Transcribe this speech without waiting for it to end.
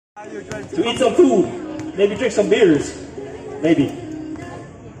To eat some food, maybe drink some beers, maybe.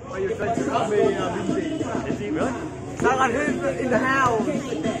 Are you trying to call me busy? Really? Saigon in the house.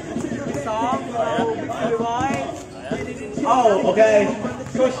 Song, Big Boy. Oh, okay.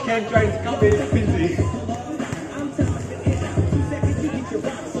 Coach Ken trying to call me busy.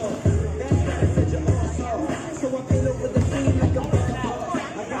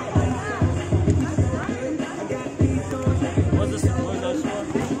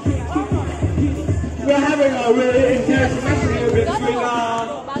 We're having a really intense match here between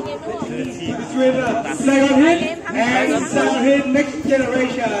Saigon Heat and Saigon Heat Next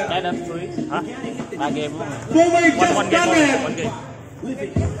Generation. Ba game. 4 weeks just started. One game.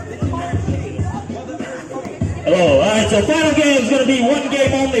 Hello, alright, so final game is going to be one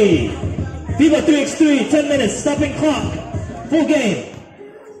game only. FIBA 3x3, 10 minutes, stopping clock, full game.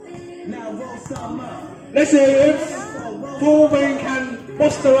 Let's see if Fu Wing can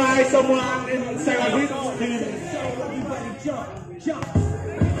posterize someone in Saigon Heat team.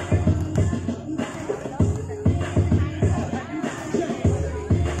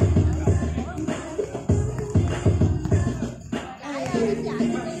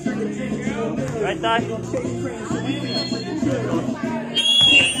 Right side.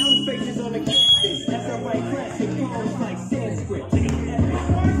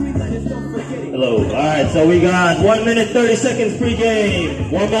 Hello, alright, so we got 1 minute 30 seconds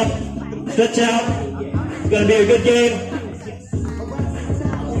pre-game. Warm up, stretch out. It's going to be a good game.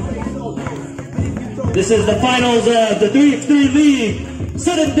 This is the finals of the 3x3 League.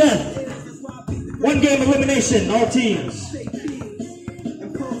 Sudden death. 1 game elimination, all teams.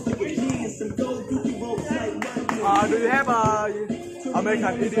 Do you have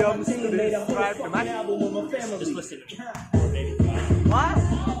American idioms to describe the match? Just listen. What?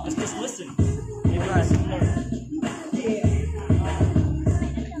 Just listen.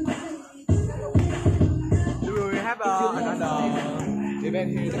 Do we have another event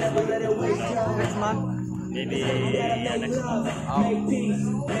here next month? Maybe next month.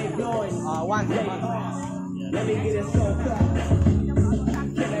 Once a month. Let me get it so clap.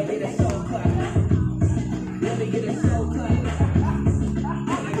 Can I get it so clap? Let me get it so clap.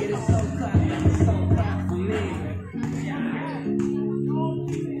 Let me get it so clap. So clap for me.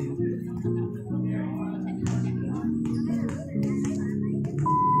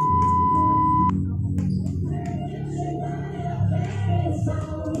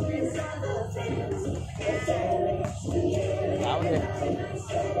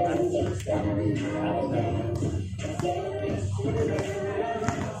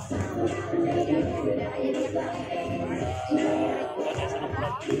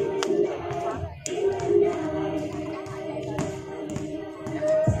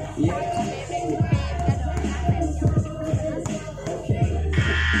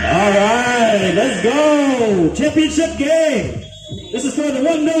 Alright, let's go! Championship game! This is for the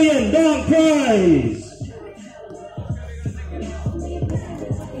 $1 million dong prize!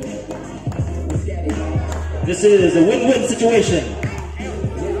 This is a win-win situation.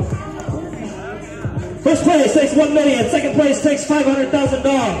 First place takes $1 million, second place takes 500,000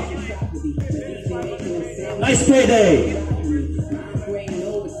 dong. Nice payday.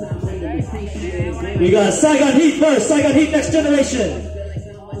 We got Saigon Heat first, Saigon Heat Next Generation.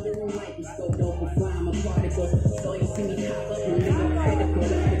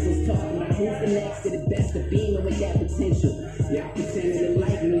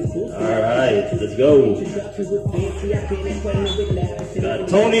 Alright, let's go. Got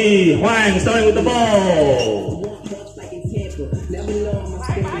Tony Huang starting with the ball.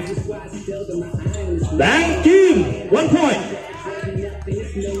 Bang Kim, 1 point.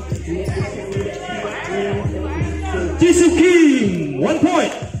 Jisoo Kim, 1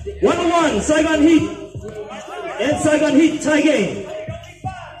 point. 1-1, Saigon Heat. And Saigon Heat tie game.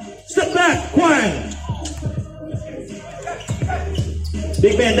 Step back, Huang.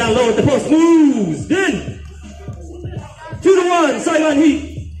 Big man down low at the post, moves, then 2-1, Saigon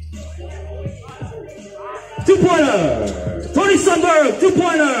Heat. 2-pointer, Tony Sundberg,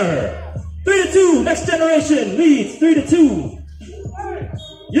 2-pointer. 3-2, Next Generation leads 3-2.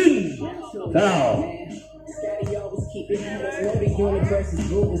 Yin, foul.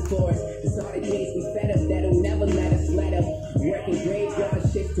 Working graveyard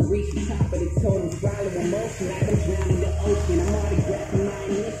shifts to reach the top of the totem, swallow emotion like I'm drowning the ocean. I'm autographing my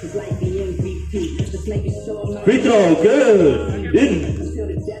initials like the MVP. Just making sure. Free throw, good. Didn't.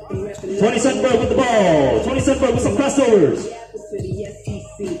 Tony Sundberg with the ball. Tony Sundberg with some crossovers.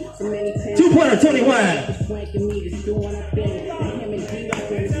 2-pointer, Tony Huang.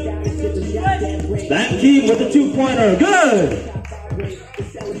 Bang Kim with the 2-pointer, good.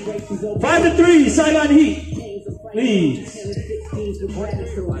 5-3, Saigon Heat leads.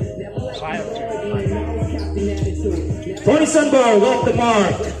 Tony Sundberg off the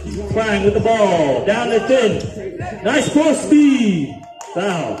mark. Kwang with the ball. Down the thin. Nice post speed.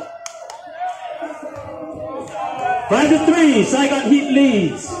 Foul. 5-3, Saigon Heat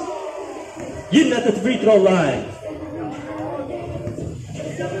leads. Yin at the free throw line.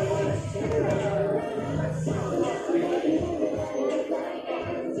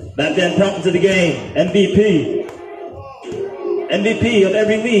 Back then, Pelton to the game. MVP. MVP of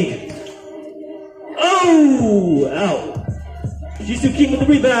every league. Oh! Out. Jisoo Kim with the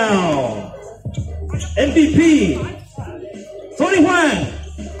rebound. MVP. Tony Hwang.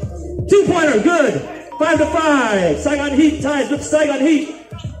 2-pointer. Good. 5-5. Saigon Heat ties with Saigon Heat.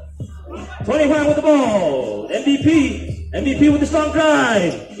 Tony Hwang with the ball. MVP. MVP with the strong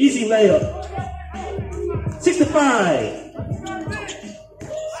drive. Easy layup. 6-5.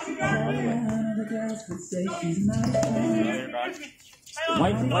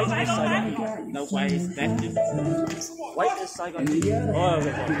 White is Saigon. No, white is next. White is Saigon. Oh,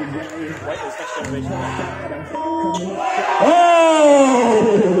 okay. White is next generation.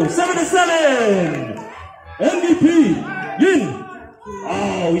 Oh! 7-7. MVP. Yin.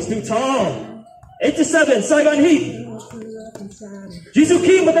 Oh, he's too tall. 8-7. Saigon Heat. Jisoo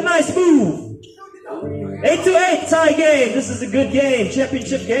Kim with a nice move. 8-8. Tie game. This is a good game.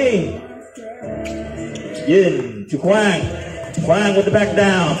 Championship game. Yin to Kwang. Kwang with the back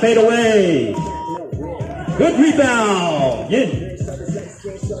down. Fade away. Good rebound. Yin.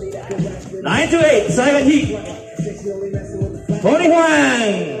 9-8. Saigon Heat. Tony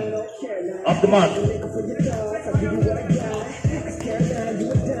Hwang. Off the mark.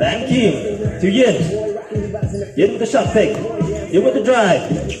 Bang Kim to Yin. Yin with the shot fake. Yin with the drive.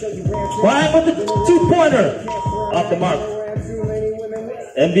 Kwang with the 2-pointer. Off the mark.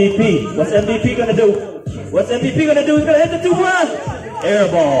 MVP. What's MVP gonna do? What's MVP gonna do? He's gonna hit the 2-pointer. Air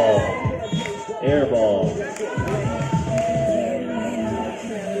ball. Air ball.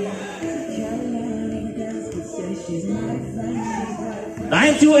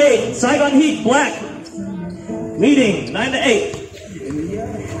 Nine to 8. Saigon Heat black. Leading 9-8.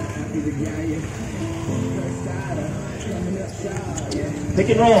 Pick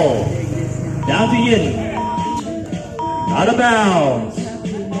and roll. Down to Yin. Out of bounds.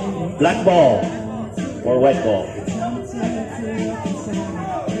 Black ball or white ball.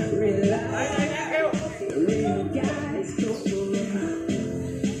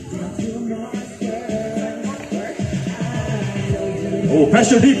 Oh,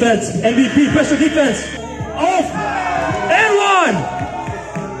 pressure defense. MVP pressure defense. Off. And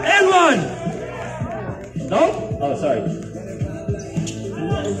one. No? Oh, sorry.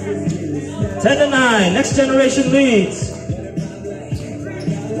 10-9. Next generation leads.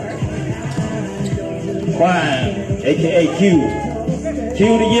 Kwang, aka Q. Q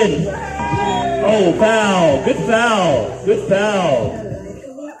to Yin. Oh, foul. Good foul. Good foul.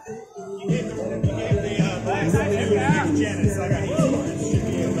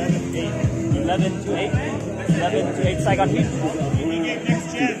 11-8 Saigon Heat.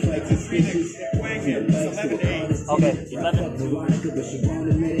 Okay, 11.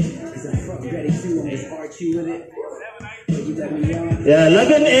 Yeah,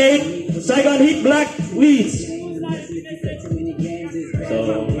 11-8. Saigon Heat black leads.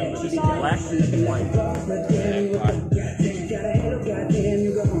 So Black, white.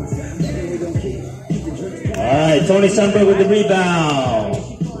 Alright, Tony Sundberg with the rebound.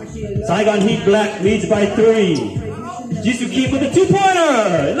 Saigon Heat black leads by 3. Jisoo Kim with the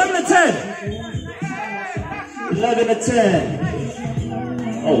 2-pointer. 11-10.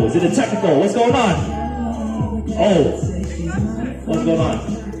 11-10. Oh, is it a technical? What's going on? Oh, what's going on?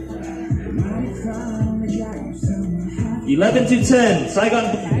 11-10. Saigon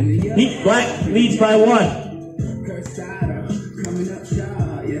Heat black leads by 1.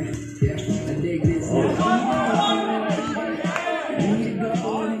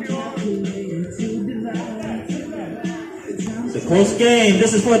 It's a close game.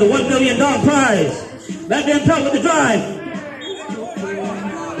 This is for the $1 billion prize. Back then, Pelt with the drive.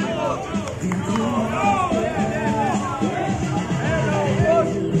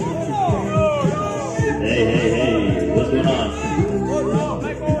 Hey, what's going on?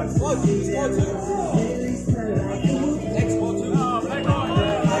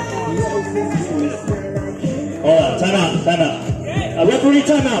 Hold on, timeout. Referee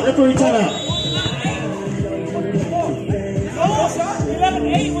timeout.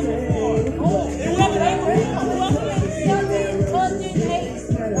 11-8 was before. 11-8 was before.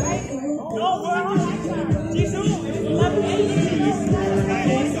 13-8. No, Jisoo,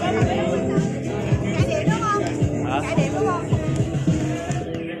 11-8.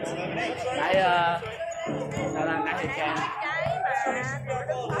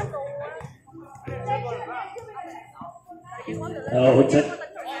 No, 10.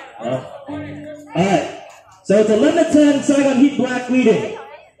 No. Alright. So it's 11-10, Saigon Heat Black leading.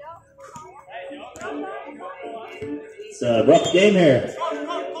 It's a rough game here. It's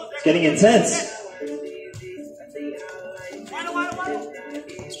getting intense.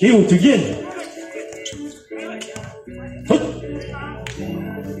 Hugh to Yin.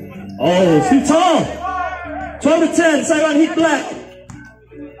 Oh, it's too tall. 12-10, Saigon Heat Black.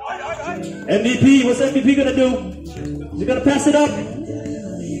 MVP, what's MVP gonna do? Is he gonna pass it up?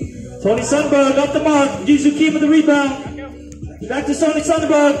 Tony Sundberg off the mark. Jisoo Kim with the rebound. Back to Tony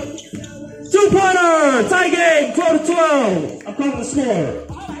Sundberg. 2-pointer! Tie game, 12-12. I'm calling the score.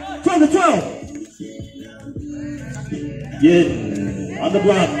 12-12. Yin on the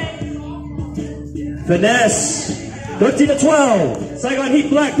block. Finesse. 13-12. Saigon Heat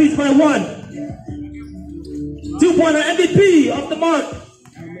Black leads by 1. 2-pointer MVP off the mark.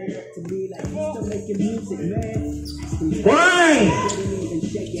 Bang!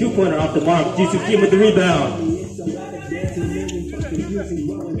 2-pointer off the mark. Jisoo Kim with the rebound.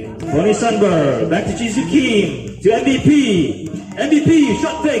 Tony Sundberg. Back to Jisoo Kim. To MVP. MVP.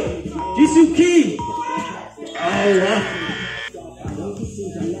 Shot fake. Jisoo Kim. Oh, wow.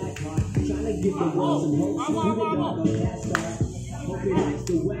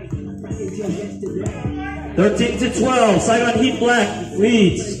 13-12. Saigon Heat Black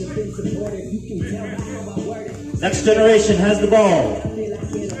leads. Next Generation has the ball.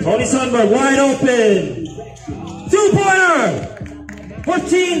 Tony Sundberg wide open. 2-pointer.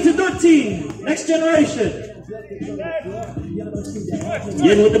 14-13. Next Generation.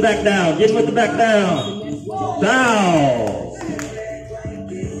 Yin with the back down. Yin with the back down. Foul.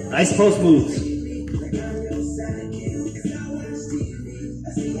 Nice post moves.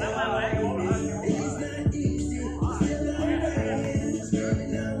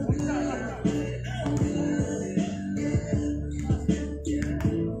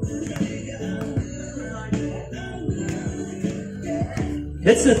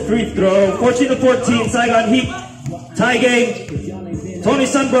 Hits the free throw. 14-14. Saigon Heat. Tie game. Tony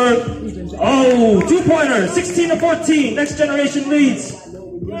Sundberg. Oh, 2-pointer. 16-14. Next Generation leads.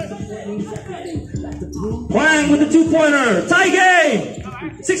 Wang with the 2-pointer. Tie game.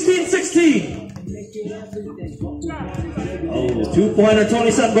 16-16. Oh, 2-pointer. Tony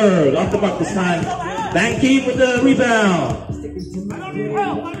Sundberg. Off the mark this time. Banky with the rebound.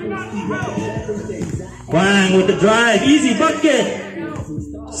 Wang with the drive. Easy bucket.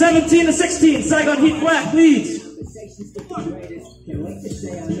 17-16. Saigon Heat Black leads.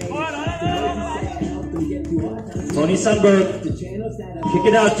 Tony Sundberg. Kick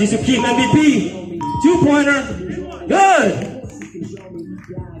it out. Jisoo Kim MVP. 2-pointer. Good.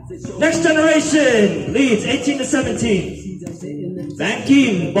 Next Generation leads 18-17. Van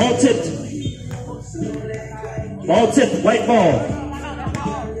Kim. Ball tipped. Ball tipped. White ball.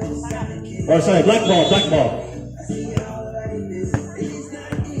 Or sorry, black ball. Black ball.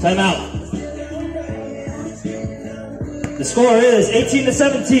 Timeout. The score is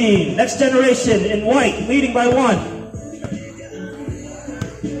 18-17. Next Generation in white, leading by 1.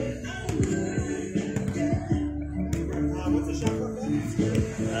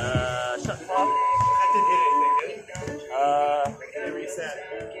 Shot clock. That didn't hit anything, did it? They reset.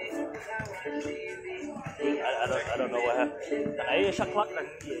 I don't know what happened. Cái nãy shot clock là gì?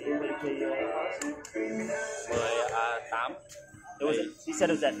 18. It was. He said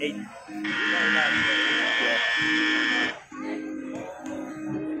it was at 8. Yeah.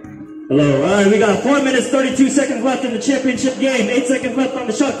 Hello. All right, we got 4 minutes, 32 seconds left in the championship game. 8 seconds left on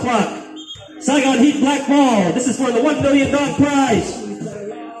the shot clock. Saigon Heat Black ball. This is for the $1 million prize.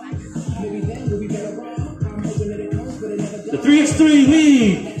 The 3x3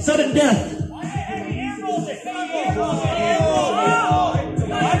 lead. Sudden death.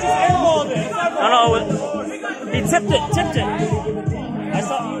 No, he tipped it. I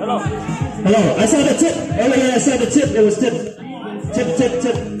saw. Hello. I saw the tip. Earlier I saw the tip. It was tip.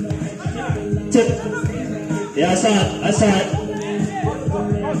 Tip. Yeah, I saw it.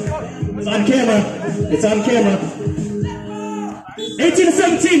 It's on camera.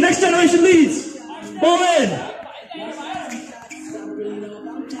 18-17. Next Generation leads. Ball in.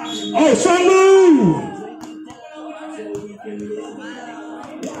 Oh, strong move.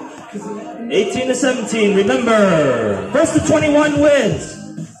 18-17. Remember, first to 21 wins.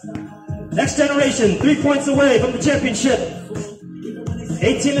 Next Generation, 3 points away from the championship.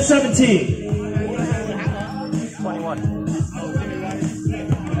 18-17. 21.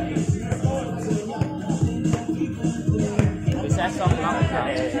 We sat something long.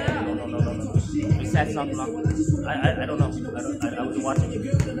 No. We sat something long. I don't know. I wasn't watching.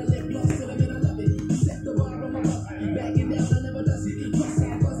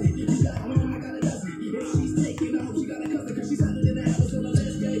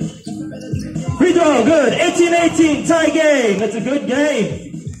 throw, good. 18-18, tie game. It's a good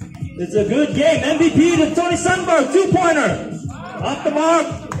game. It's a good game. MVP to Tony Sundberg, 2-pointer. Off the mark.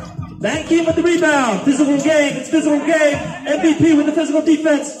 Van Keem with the rebound. Physical game. It's physical game. MVP with the physical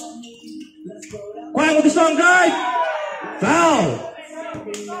defense. Quang with the strong guide. Foul.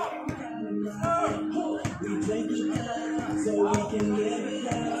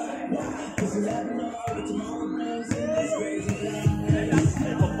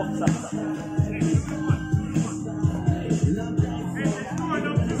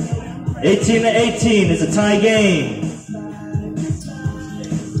 $18-18. It's a tie game.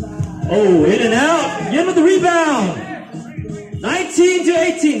 Oh, in and out. Yin with the rebound.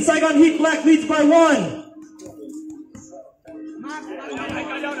 19-18. Saigon Heat Black leads by 1.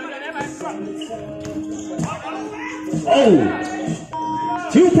 Oh,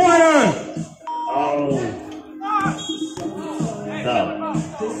 2-pointer. Oh, no.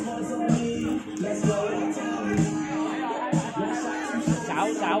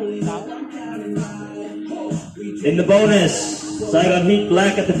 In the bonus, Saigon Heat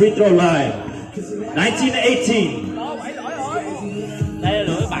Black at the free throw line. 19-18. Đây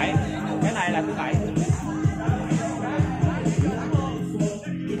là lỗi 7. Cái này là thứ 7.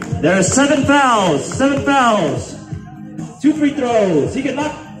 There are 7 fouls. 7 fouls. 2 free throws. He can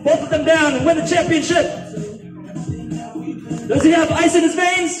knock both of them down and win the championship. Does he have ice in his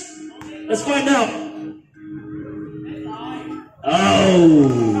veins? Let's find out.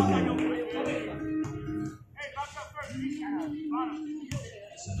 Oh.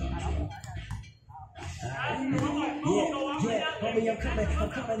 Homie, I'm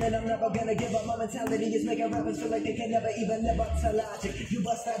coming, and I'm never gonna give up. My mentality is making rappers feel like they can never even live up to logic. You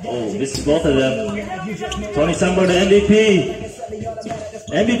bust that down. Oh, this is both of them. Tony Sundberg, the MVP.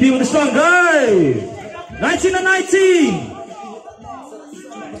 MVP with a strong drive. 19-19.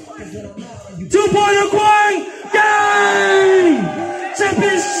 2-pointer Quang. Game.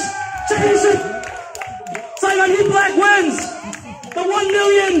 Championship. Saigon Heat Black wins the $1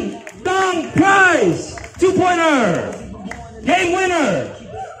 million dong prize. 2-pointer. Game winner.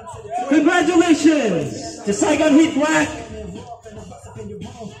 Congratulations to Saigon Heat Black.